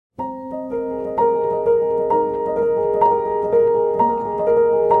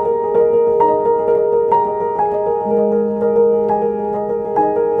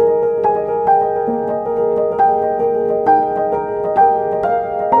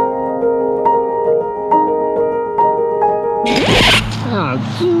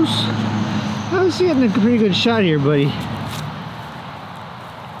Zeus. I was getting a pretty good shot here, buddy.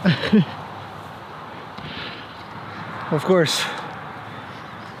 Of course,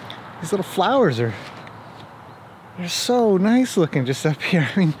 these little flowers they're so nice looking just up here.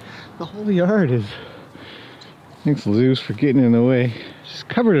 I mean, the whole yard is. Thanks, Zeus, for getting in the way. Just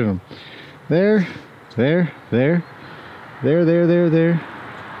covered in them. There, there, there, there, there, there, there,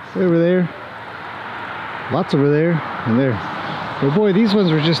 over there, lots over there, and there. But boy, these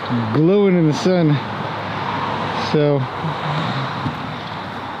ones were just glowing in the sun. So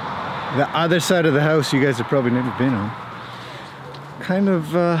the other side of the house you guys have probably never been on. Kind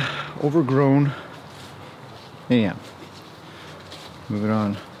of overgrown. Anyhow, moving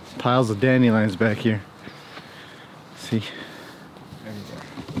on. Piles of dandelions back here. See, there you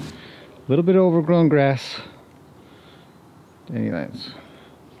go. A little bit of overgrown grass. Dandelions.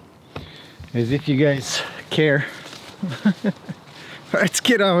 As if you guys care. Alright, let's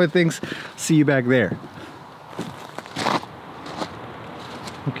get on with things. See you back there.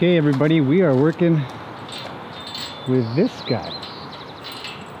 Okay, everybody, we are working with this guy.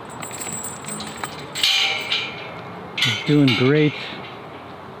 He's doing great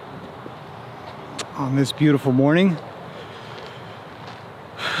on this beautiful morning.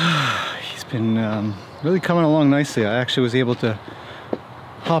 He's been really coming along nicely. I actually was able to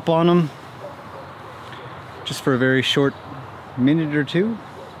hop on him just for a very short minute or two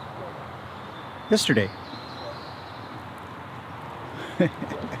yesterday.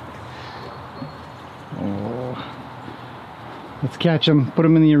 Oh. Let's catch him, put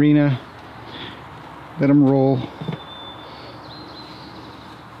him in the arena, let him roll,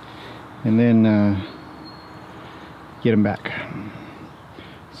 and then get him back.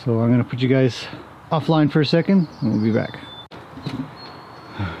 So I'm gonna put you guys offline for a second and we'll be back.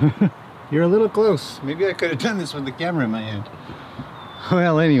 You're a little close. Maybe I could have done this with the camera in my hand.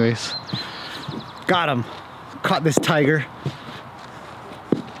 Well, anyways, got him. Caught this tiger.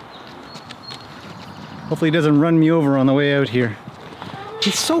 Hopefully he doesn't run me over on the way out here.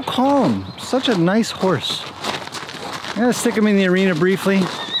 He's so calm. Such a nice horse. I'm gonna stick him in the arena briefly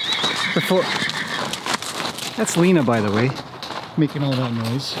before. That's Lena, by the way, making all that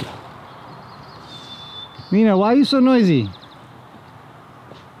noise. Lena, why are you so noisy?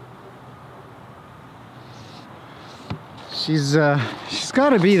 She's got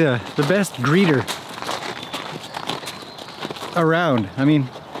to be the best greeter around. I mean,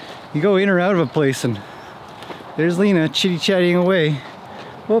 you go in or out of a place and there's Lena chitty-chatting away.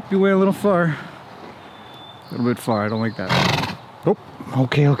 Oh, you went a little far. A little bit far, I don't like that. Oh,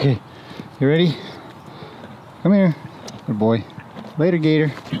 okay, okay. You ready? Come here. Good boy. Later,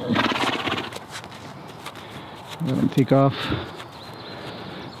 Gator. Let him take off.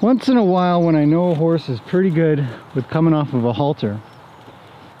 Once in a while, when I know a horse is pretty good with coming off of a halter,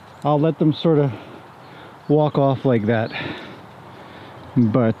 I'll let them sort of walk off like that.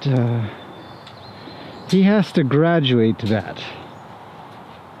 But he has to graduate to that.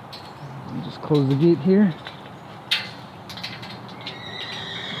 Let me just close the gate here.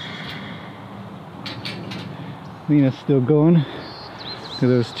 Lena's still going. Look at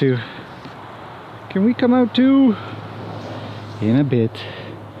those two. Can we come out too? In a bit.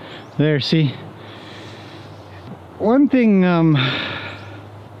 There, see? One thing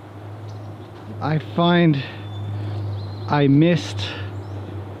I find I missed,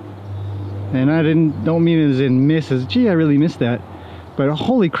 and I don't mean as in misses, gee, I really missed that, but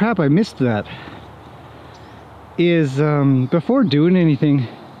holy crap, I missed that, is before doing anything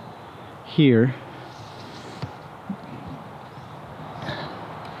here,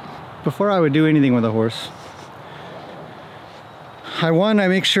 before I would do anything with a horse, I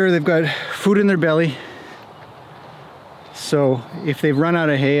make sure they've got food in their belly. So if they've run out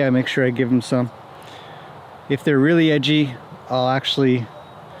of hay, I make sure I give them some. If they're really edgy, I'll actually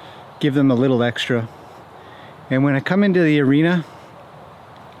give them a little extra. And when I come into the arena,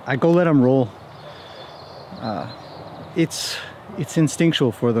 I go let them roll. It's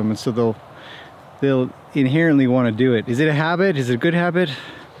instinctual for them, and so they'll inherently want to do it. Is it a habit? Is it a good habit?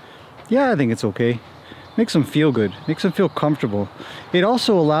 Yeah, I think it's okay. Makes them feel good, makes them feel comfortable. It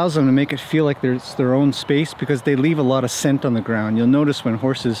also allows them to make it feel like it's their own space, because they leave a lot of scent on the ground. You'll notice when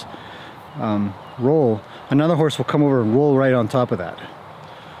horses roll, another horse will come over and roll right on top of that.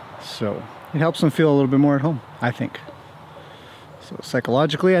 So it helps them feel a little bit more at home, I think. So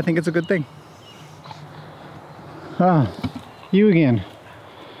psychologically, I think it's a good thing. Ah, you again.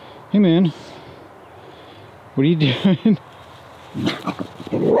 Hey man, what are you doing?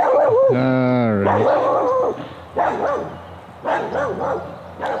 Alright.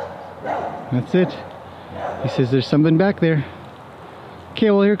 That's it. He says there's something back there. Okay,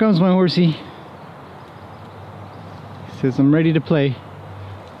 well here comes my horsey. He says I'm ready to play.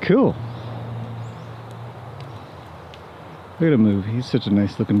 Cool. Look at him move. He's such a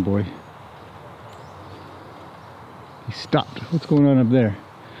nice looking boy. He stopped. What's going on up there?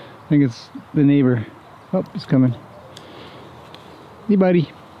 I think it's the neighbor. Oh, he's coming. Hey buddy.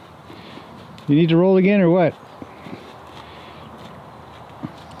 You need to roll again or what?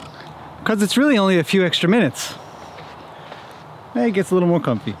 Because it's really only a few extra minutes. It gets a little more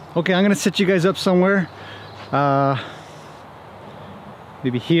comfy. Okay, I'm gonna set you guys up somewhere.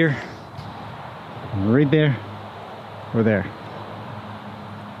 Maybe here, right there, or there.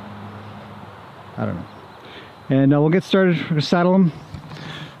 I don't know. And we'll get started. We're gonna saddle him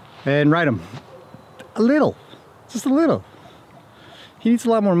and ride him. A little, just a little. He needs a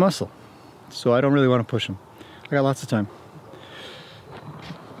lot more muscle, so I don't really want to push him. I got lots of time.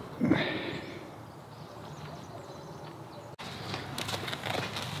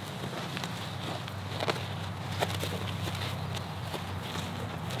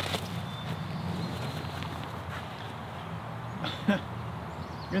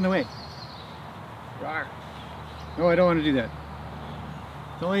 You're in the way. Rawr. No, I don't want to do that.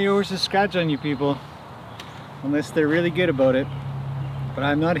 Don't let your horses scratch on you, people. Unless they're really good about it. But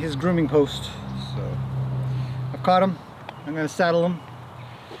I'm not his grooming post. So I've caught him. I'm going to saddle him.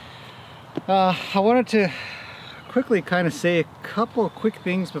 I wanted to quickly kind of say a couple of quick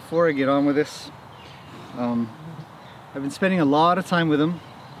things before I get on with this. I've been spending a lot of time with him.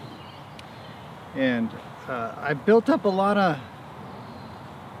 And I built up a lot of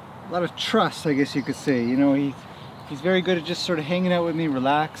trust, I guess you could say. You know, he's very good at just sort of hanging out with me,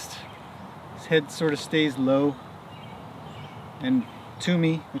 relaxed. His head sort of stays low and to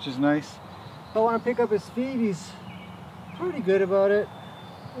me, which is nice. If I want to pick up his feet, he's pretty good about it.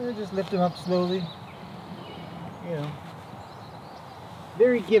 I just lift him up slowly. You know,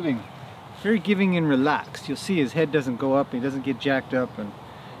 very giving and relaxed. You'll see his head doesn't go up, he doesn't get jacked up and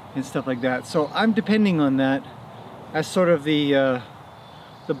stuff like that. So I'm depending on that as sort of the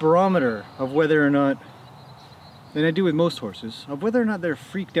barometer of whether or not, than I do with most horses, of whether or not they're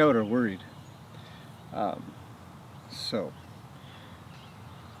freaked out or worried. So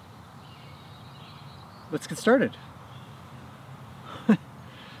let's get started.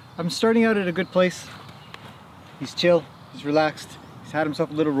 I'm starting out at a good place. He's chill, he's relaxed, he's had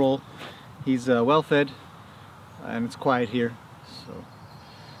himself a little roll, he's well fed, and it's quiet here. So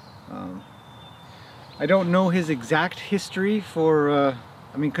I don't know his exact history for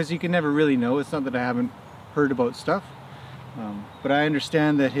I mean, because you can never really know. It's not that I haven't heard about stuff, but I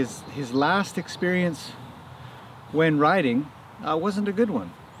understand that his last experience when riding wasn't a good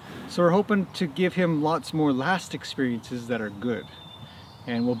one. So we're hoping to give him lots more last experiences that are good,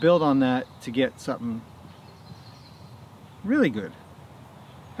 and we'll build on that to get something really good,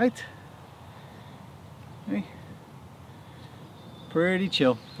 right? Hey, pretty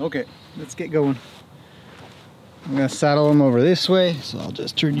chill. Okay, let's get going. I'm gonna saddle him over this way, so I'll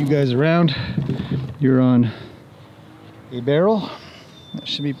just turn you guys around. You're on a barrel. That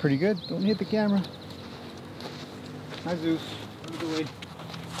should be pretty good. Don't hit the camera. Hi Zeus, move away.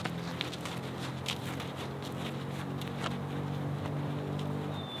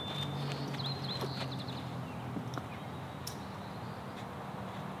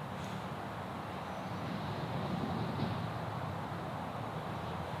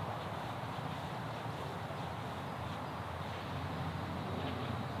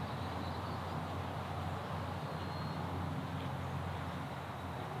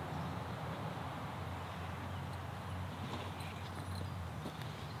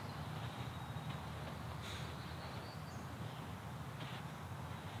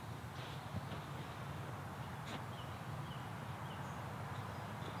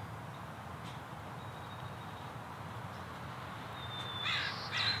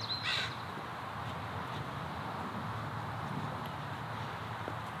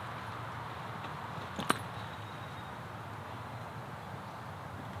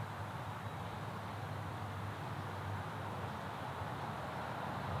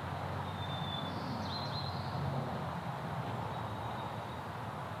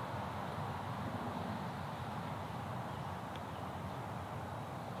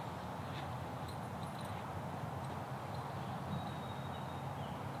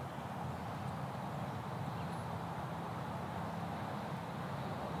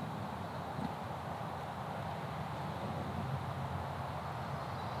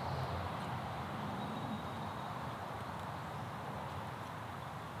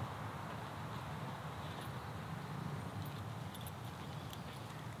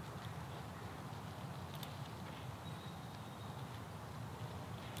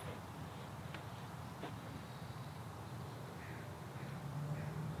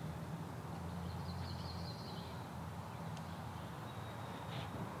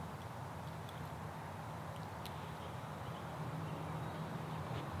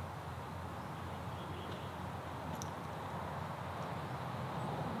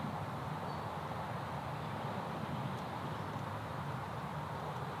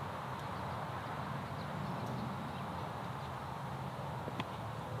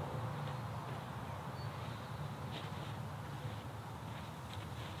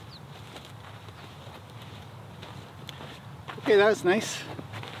 Okay, that was nice.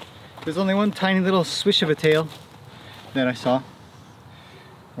 There's only one tiny little swish of a tail that I saw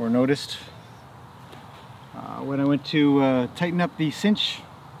or noticed when I went to tighten up the cinch,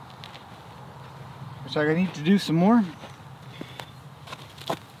 which I need to do some more.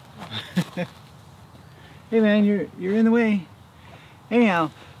 Hey man, you're in the way.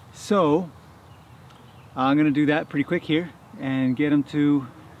 Anyhow, so I'm gonna do that pretty quick here and get them to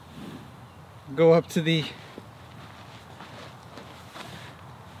go up to the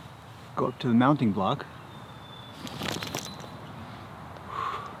mounting block.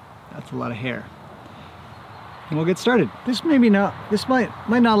 That's a lot of hair. And we'll get started. This might not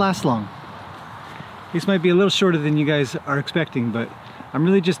last long. This might be a little shorter than you guys are expecting, but I'm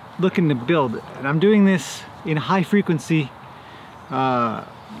really just looking to build, and I'm doing this in high frequency, low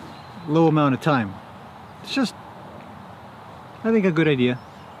amount of time. It's just, I think, a good idea.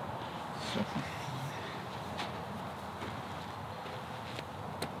 So.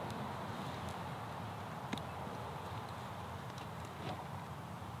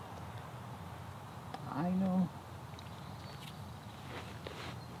 I know.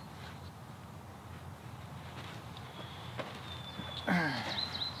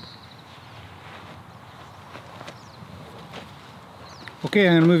 Okay,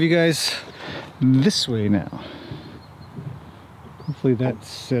 I'm gonna move you guys this way now. Hopefully that's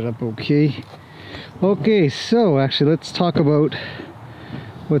set up okay. Okay, so actually let's talk about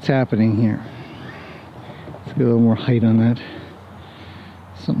what's happening here. Let's get a little more height on that.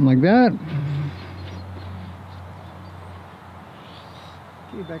 Something like that.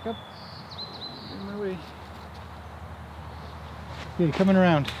 Okay, back up. In my way. Okay, coming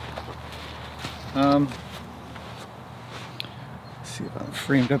around. See if I'm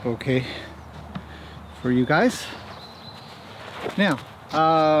framed up okay for you guys. Now,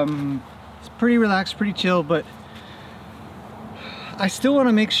 it's pretty relaxed, pretty chill, but I still want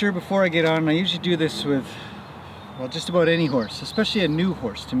to make sure before I get on. I usually do this with, well, just about any horse, especially a new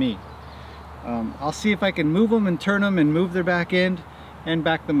horse to me. I'll see if I can move them and turn them and move their back end and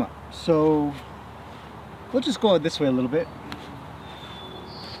back them up. So we'll just go out this way a little bit.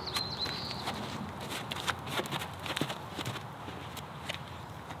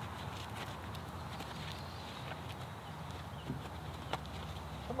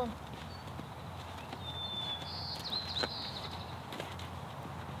 Come on.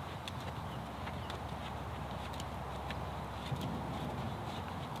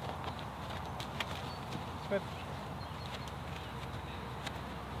 Good.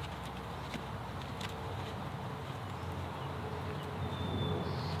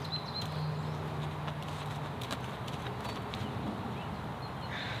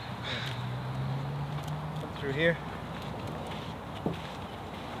 Come through here.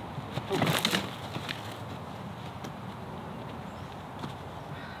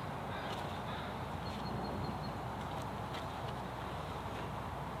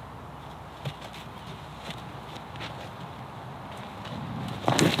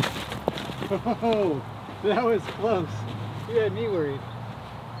 Oh, that was close. You had me worried.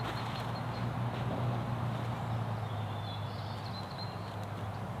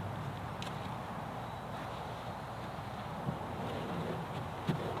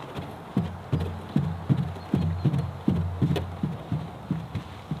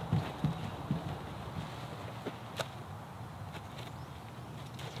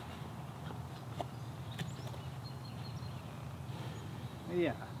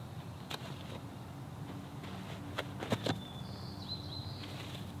 Yeah.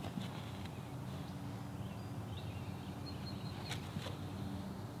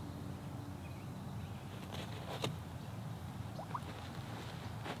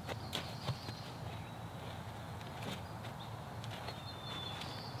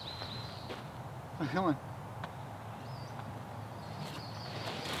 Oh, come on.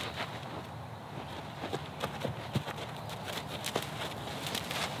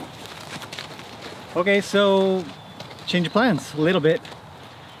 Okay, so change of plans a little bit.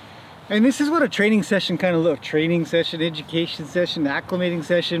 And this is what a training session kind of looks. Training session, education session, acclimating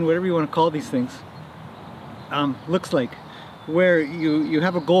session, whatever you want to call these things. Looks like, where you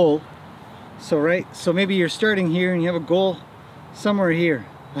have a goal. So maybe you're starting here and you have a goal somewhere here.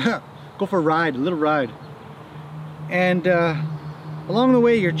 Go for a ride, a little ride. And along the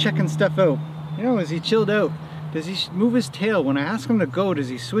way you're checking stuff out. You know, is he chilled out? Does he move his tail? When I ask him to go, does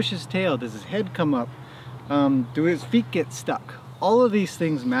he swish his tail? Does his head come up? Do his feet get stuck? All of these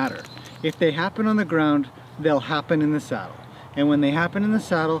things matter. If they happen on the ground, they'll happen in the saddle. And when they happen in the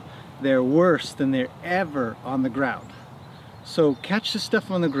saddle, they're worse than they're ever on the ground. So catch the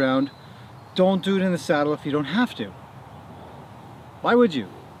stuff on the ground. Don't do it in the saddle if you don't have to. Why would you?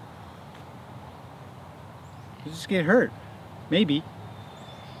 You just get hurt, maybe.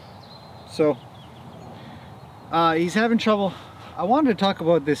 So he's having trouble. I wanted to talk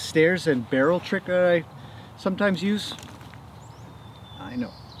about this stairs and barrel trick that I sometimes use. I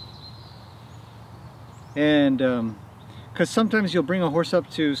know. And because sometimes you'll bring a horse up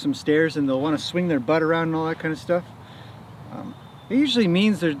to some stairs and they'll want to swing their butt around and all that kind of stuff. It usually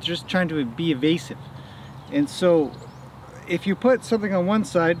means they're just trying to be evasive. And so if you put something on one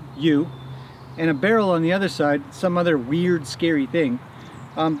side, and a barrel on the other side, some other weird, scary thing,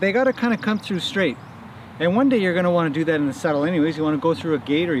 they got to kind of come through straight. And one day you're going to want to do that in the saddle anyways. You want to go through a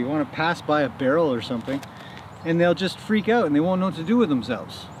gate or you want to pass by a barrel or something, and they'll just freak out and they won't know what to do with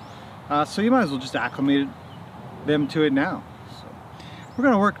themselves. So you might as well just acclimate them to it now. So we're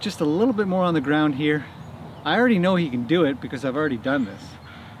going to work just a little bit more on the ground here. I already know he can do it because I've already done this,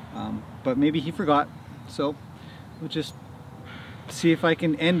 but maybe he forgot. So we'll just see if I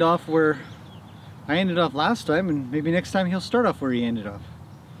can end off where I ended off last time, and maybe next time he'll start off where he ended off.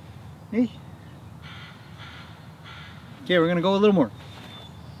 Hey. Okay, we're gonna go a little more.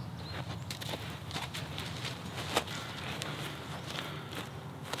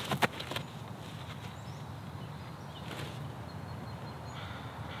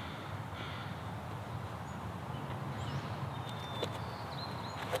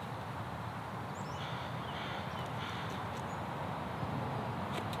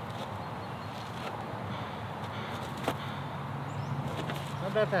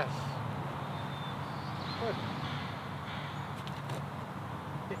 Not that fast. Good.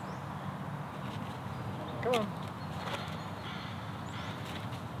 Come on.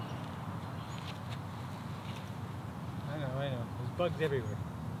 I know. There's bugs everywhere.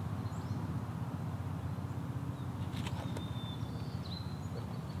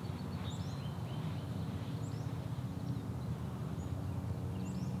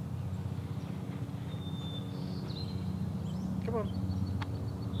 Come on.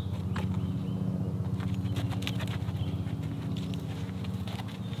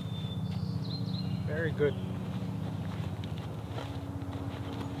 Very good.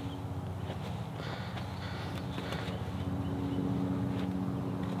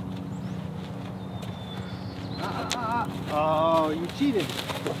 Oh, you cheated.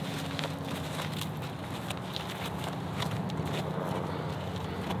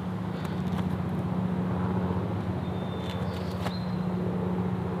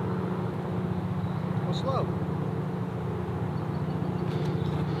 Go slow.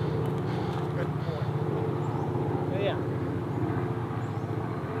 Good boy. Yeah.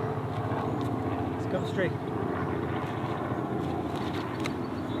 Let's come straight.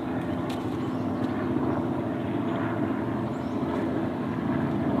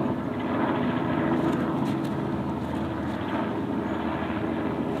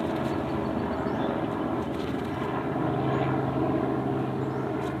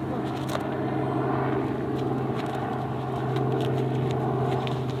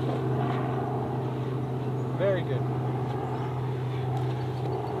 Very good.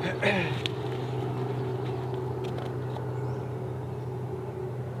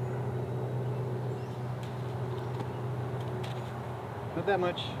 Not that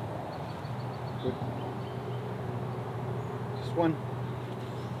much. Good. Just one.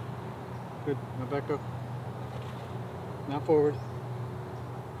 Good. Now back up. Now forward.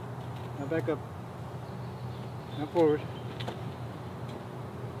 Now back up. Now forward.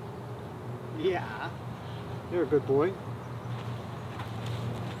 Yeah. You're a good boy.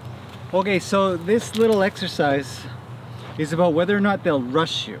 Okay, so this little exercise is about whether or not they'll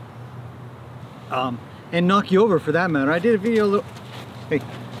rush you. And knock you over for that matter. I did a video hey,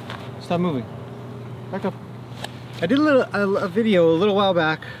 stop moving. Back up. I did a video a little while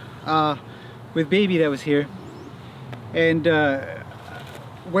back with Baby that was here, and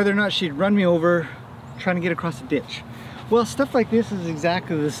whether or not she'd run me over trying to get across the ditch. Well, stuff like this is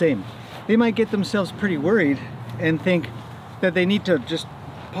exactly the same. They might get themselves pretty worried and think that they need to just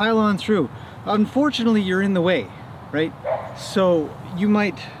pile on through. Unfortunately, you're in the way, right? So you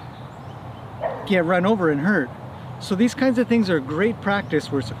might get run over and hurt. So these kinds of things are great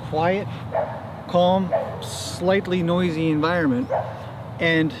practice where it's a quiet, calm, slightly noisy environment,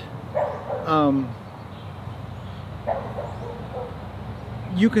 and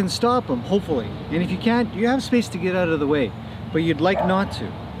you can stop them, hopefully. And if you can't, you have space to get out of the way, but you'd like not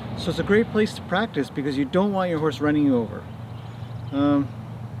to. So it's a great place to practice because you don't want your horse running you over.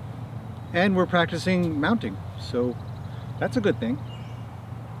 And we're practicing mounting, so that's a good thing.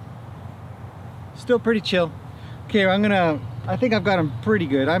 Still pretty chill. Okay, I think I've got him pretty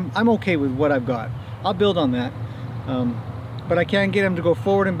good. I'm okay with what I've got. I'll build on that. but I can't get him to go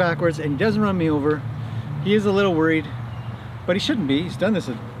forward and backwards, and he doesn't run me over. He is a little worried, but he shouldn't be. He's done this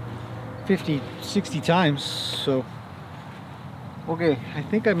 50, 60 times, so. Okay, I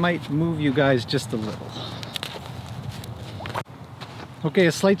think I might move you guys just a little. Okay,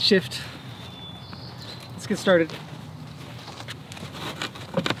 a slight shift. Let's get started.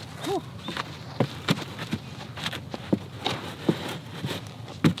 Whew.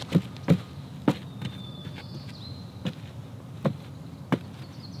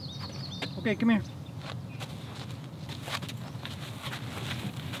 Okay, come here.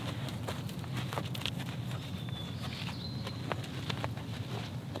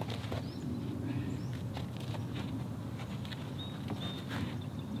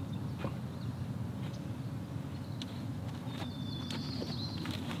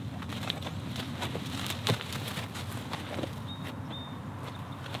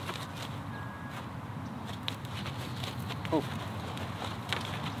 Oh,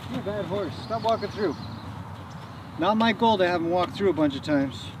 you're a bad horse. Stop walking through. Not my goal to have him walk through a bunch of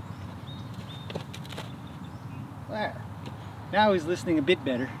times. There. Now he's listening a bit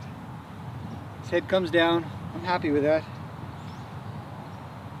better. His head comes down. I'm happy with that.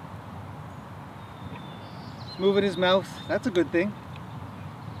 He's moving his mouth. That's a good thing.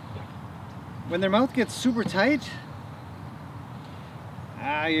 When their mouth gets super tight,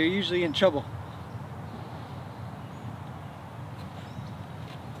 you're usually in trouble.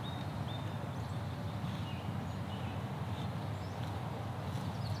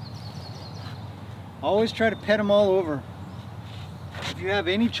 Always try to pet them all over. If you have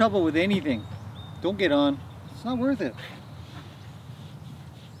any trouble with anything, don't get on. It's not worth it.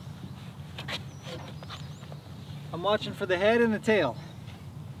 I'm watching for the head and the tail.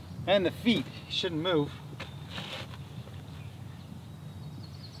 And the feet. You shouldn't move.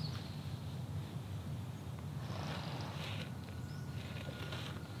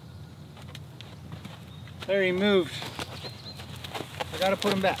 There, he moved. I gotta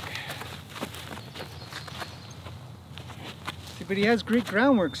put him back. But he has great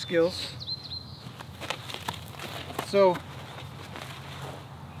groundwork skills. So,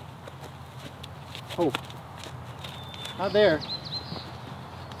 oh, not there.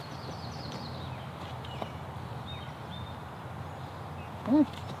 Oh.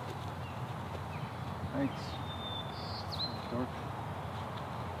 Thanks. Dork.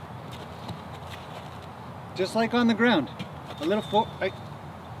 Just like on the ground, a little forward,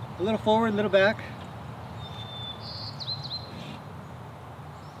 a little back.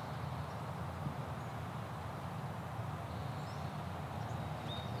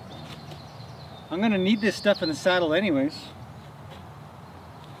 I'm gonna need this stuff in the saddle anyways.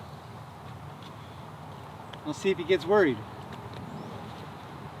 I'll see if he gets worried.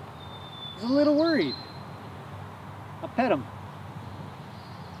 He's a little worried. I'll pet him.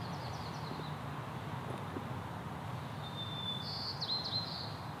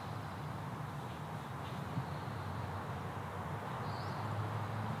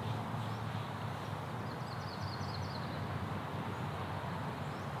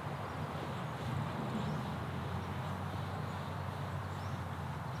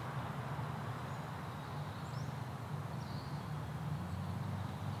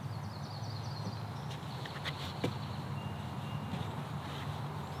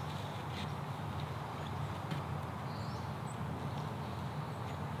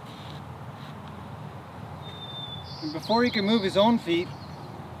 And before he can move his own feet,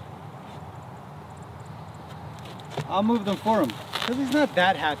 I'll move them for him, because he's not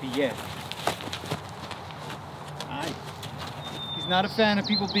that happy yet. He's not a fan of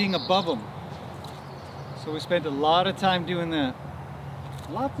people being above him. So we spent a lot of time doing that.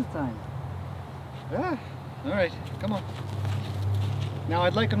 Lots of time. Yeah. All right, come on. Now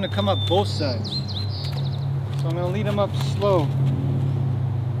I'd like him to come up both sides. So I'm going to lead him up slow.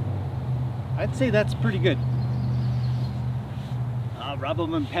 I'd say that's pretty good. I'll rub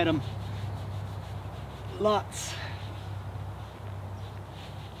him and pet him. Lots.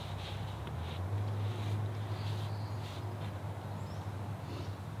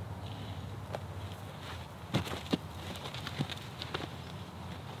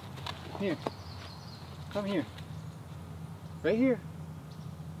 Here. Come here. Right here.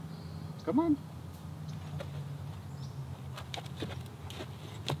 Come on.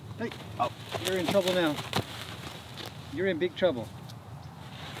 Hey. Oh, you're in trouble now. You're in big trouble.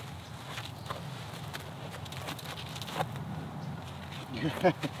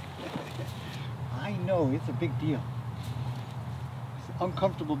 I know, it's a big deal. It's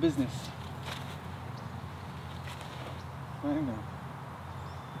uncomfortable business. I know.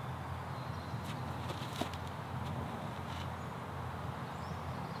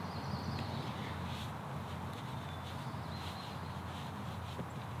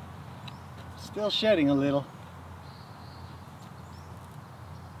 Still shedding a little.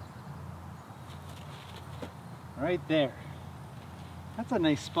 Right there. That's a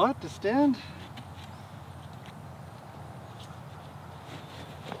nice spot to stand.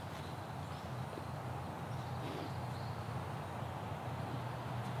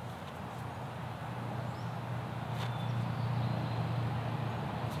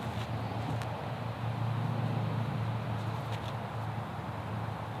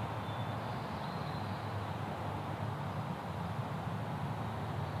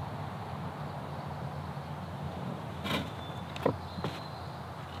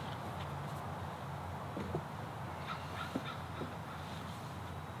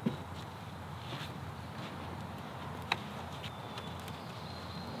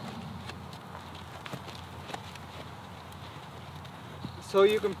 So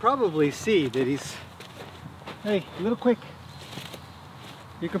you can probably see that he's, hey, a little quick.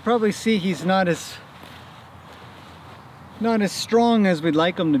 You can probably see he's not as strong as we'd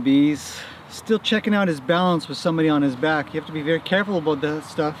like him to be. He's still checking out his balance with somebody on his back. You have to be very careful about that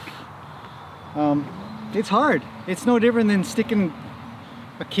stuff. It's hard. It's no different than sticking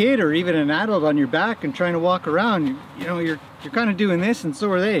a kid or even an adult on your back and trying to walk around. You know, you're kind of doing this, and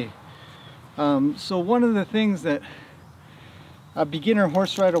so are they. So one of the things that a beginner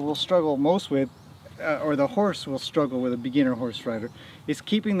horse rider will struggle most with, or the horse will struggle with a beginner horse rider, is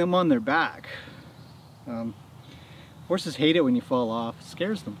keeping them on their back. Horses hate it when you fall off. It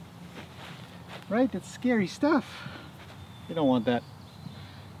scares them. Right? It's scary stuff. You don't want that.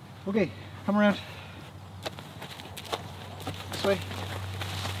 Okay, come around. This way.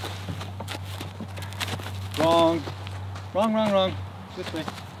 Wrong. Wrong, wrong, wrong. This way.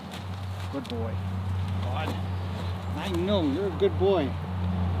 Good boy. God. I know, you're a good boy.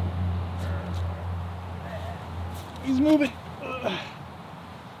 He's moving. Ugh.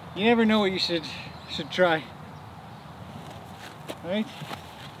 You never know what you should try. All right?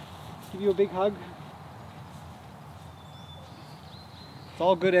 Give you a big hug. It's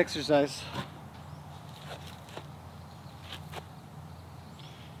all good exercise.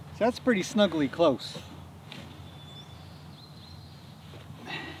 So that's pretty snugly close.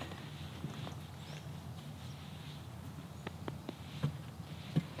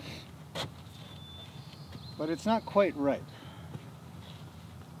 But it's not quite right.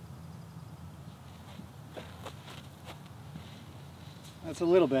 That's a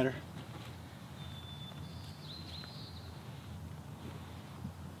little better.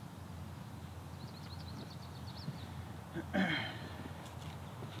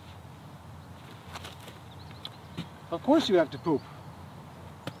 Of course you have to poop.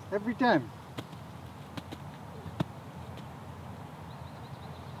 Every time.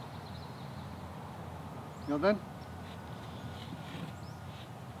 You all done?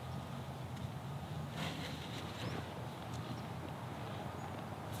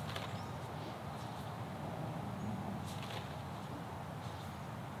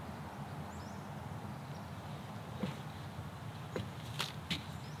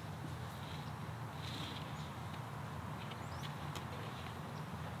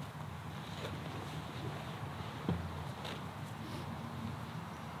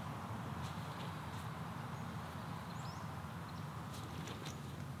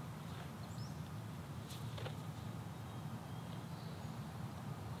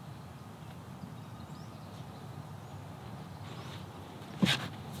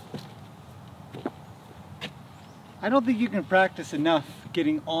 I don't think you can practice enough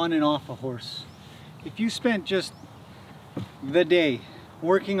getting on and off a horse. If you spent just the day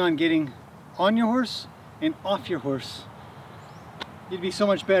working on getting on your horse and off your horse, you'd be so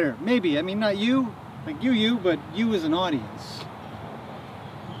much better. Maybe, I mean, not you, like you, but you as an audience.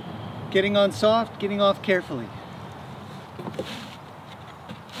 Getting on soft, getting off carefully.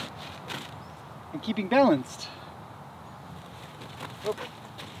 And keeping balanced. Oh,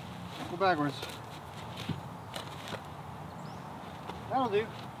 go backwards. That'll do.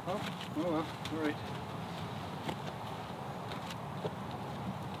 Oh well, all right.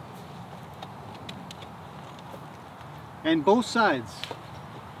 And both sides.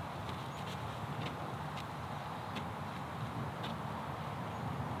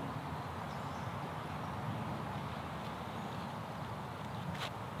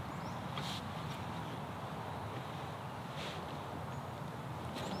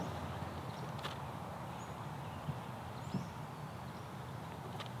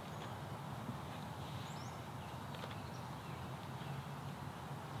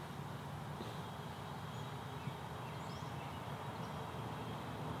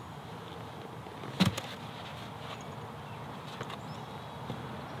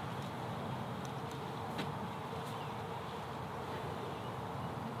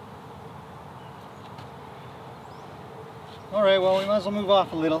 All right, well, we might as well move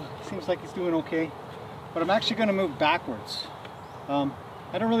off a little. Seems like he's doing okay. But I'm actually going to move backwards. I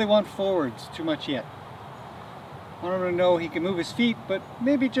don't really want forwards too much yet. I want him to know he can move his feet, but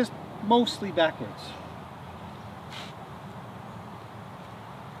maybe just mostly backwards.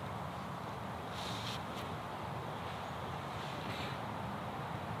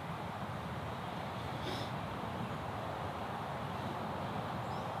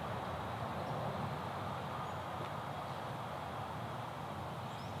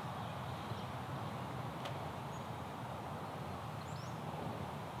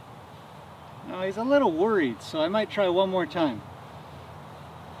 Now he's a little worried, so I might try one more time.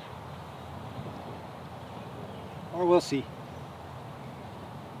 Or we'll see.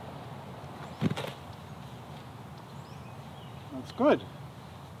 That's good.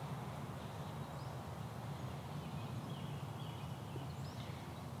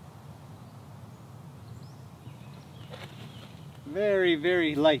 Very,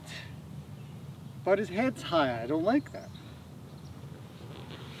 very light. But his head's high. I don't like that.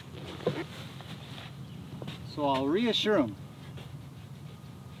 So I'll reassure him.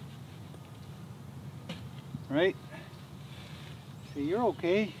 Right? Say, you're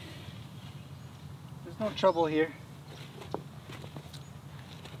okay. There's no trouble here.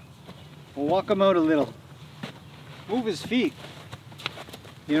 We'll walk him out a little. Move his feet.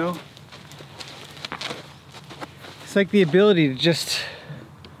 You know? It's like the ability to just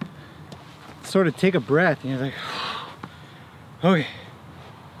sort of take a breath. And you're like, okay.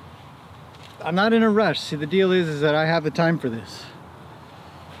 I'm not in a rush. See, the deal is that I have the time for this.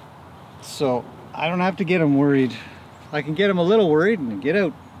 So I don't have to get him worried. I can get him a little worried and get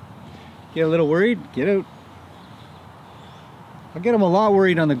out. Get a little worried, get out. I'll get him a lot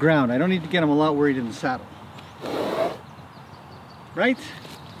worried on the ground. I don't need to get him a lot worried in the saddle. Right?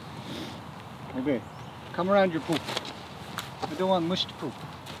 Okay. Come around your poop. I don't want mush to poop.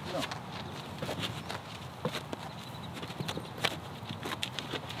 No.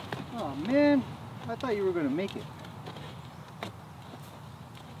 Oh man, I thought you were going to make it.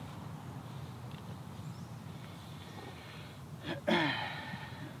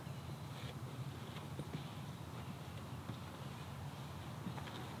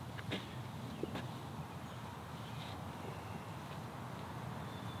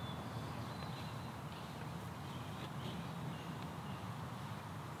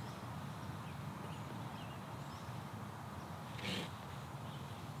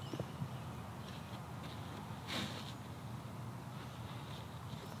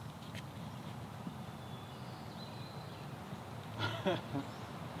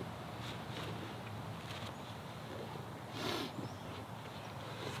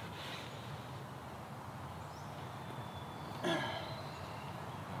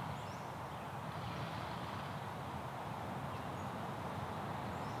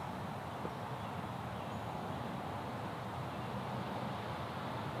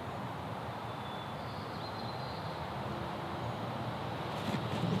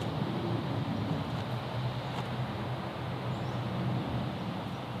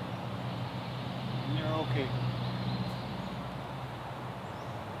 Okay.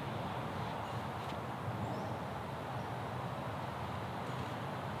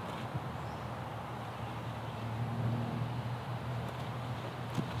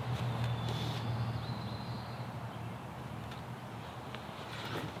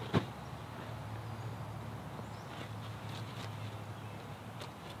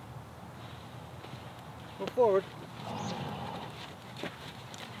 Go forward.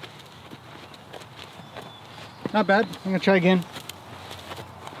 Not bad. I'm gonna try again.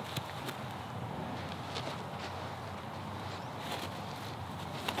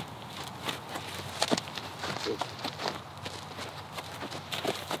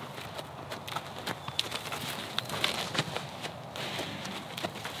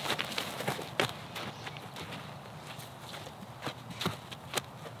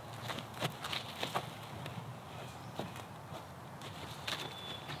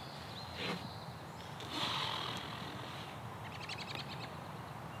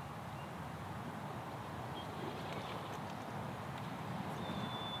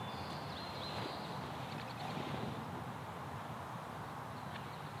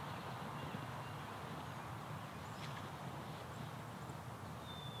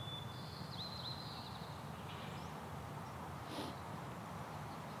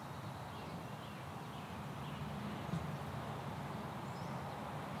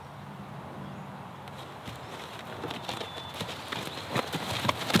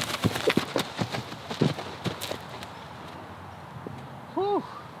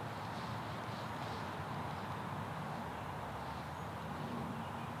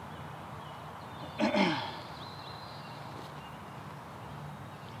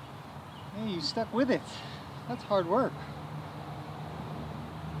 He's stuck with it. That's hard work.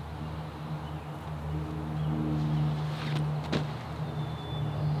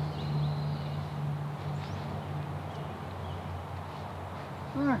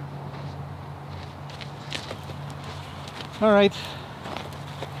 All right.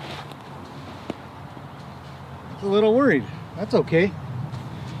 A little worried. That's okay.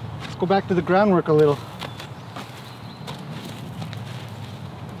 Let's go back to the groundwork a little.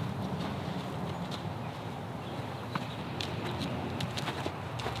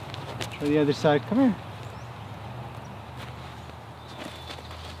 Try the other side. Come here.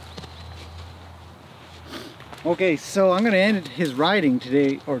 Okay, so I'm going to end his riding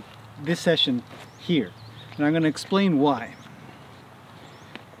today, or this session here, and I'm going to explain why.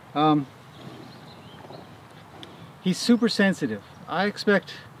 He's super sensitive. I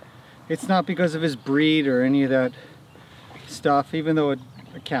expect it's not because of his breed or any of that stuff, even though it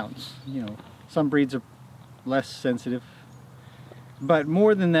counts. You know, some breeds are less sensitive. But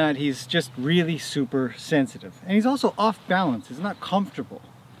more than that, he's just really super sensitive. And he's also off balance. He's not comfortable.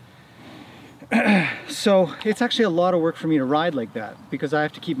 So it's actually a lot of work for me to ride like that because I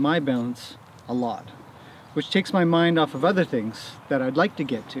have to keep my balance a lot, which takes my mind off of other things that I'd like to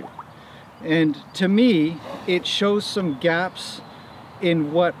get to. And to me, it shows some gaps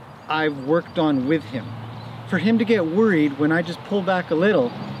in what I've worked on with him. For him to get worried when I just pull back a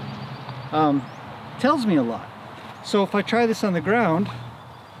little tells me a lot. So if I try this on the ground,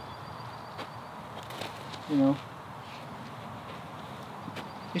 you know,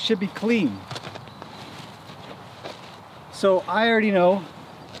 it should be clean. So I already know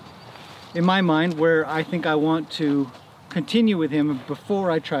in my mind where I think I want to continue with him before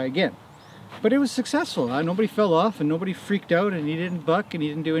I try again. But it was successful. Nobody fell off and nobody freaked out and he didn't buck and he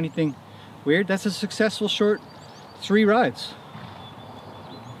didn't do anything weird. That's a successful short 3 rides.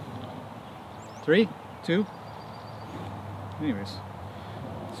 3, 2. Anyways,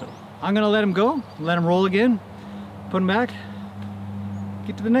 so I'm gonna let him go, let him roll again, put him back,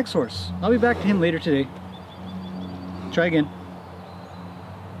 get to the next horse. I'll be back to him later today. Try again.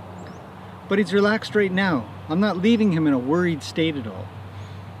 But he's relaxed right now. I'm not leaving him in a worried state at all.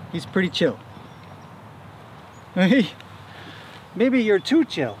 He's pretty chill. Hey, maybe you're too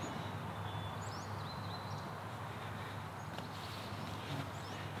chill.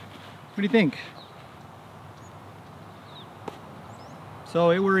 What do you think?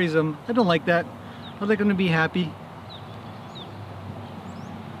 So it worries him. I don't like that. I'd like him to be happy.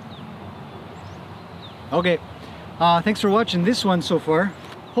 Okay, thanks for watching this one so far.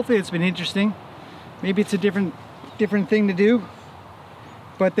 Hopefully it's been interesting. Maybe it's a different thing to do.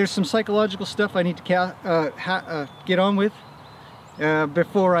 But there's some psychological stuff I need to get on with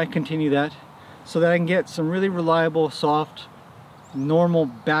before I continue that, so that I can get some really reliable, soft, normal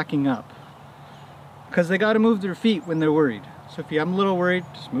backing up. Because they got to move their feet when they're worried. So if I'm a little worried,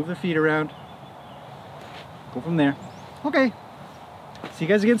 just move their feet around. Go from there. Okay. See you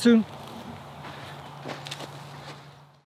guys again soon.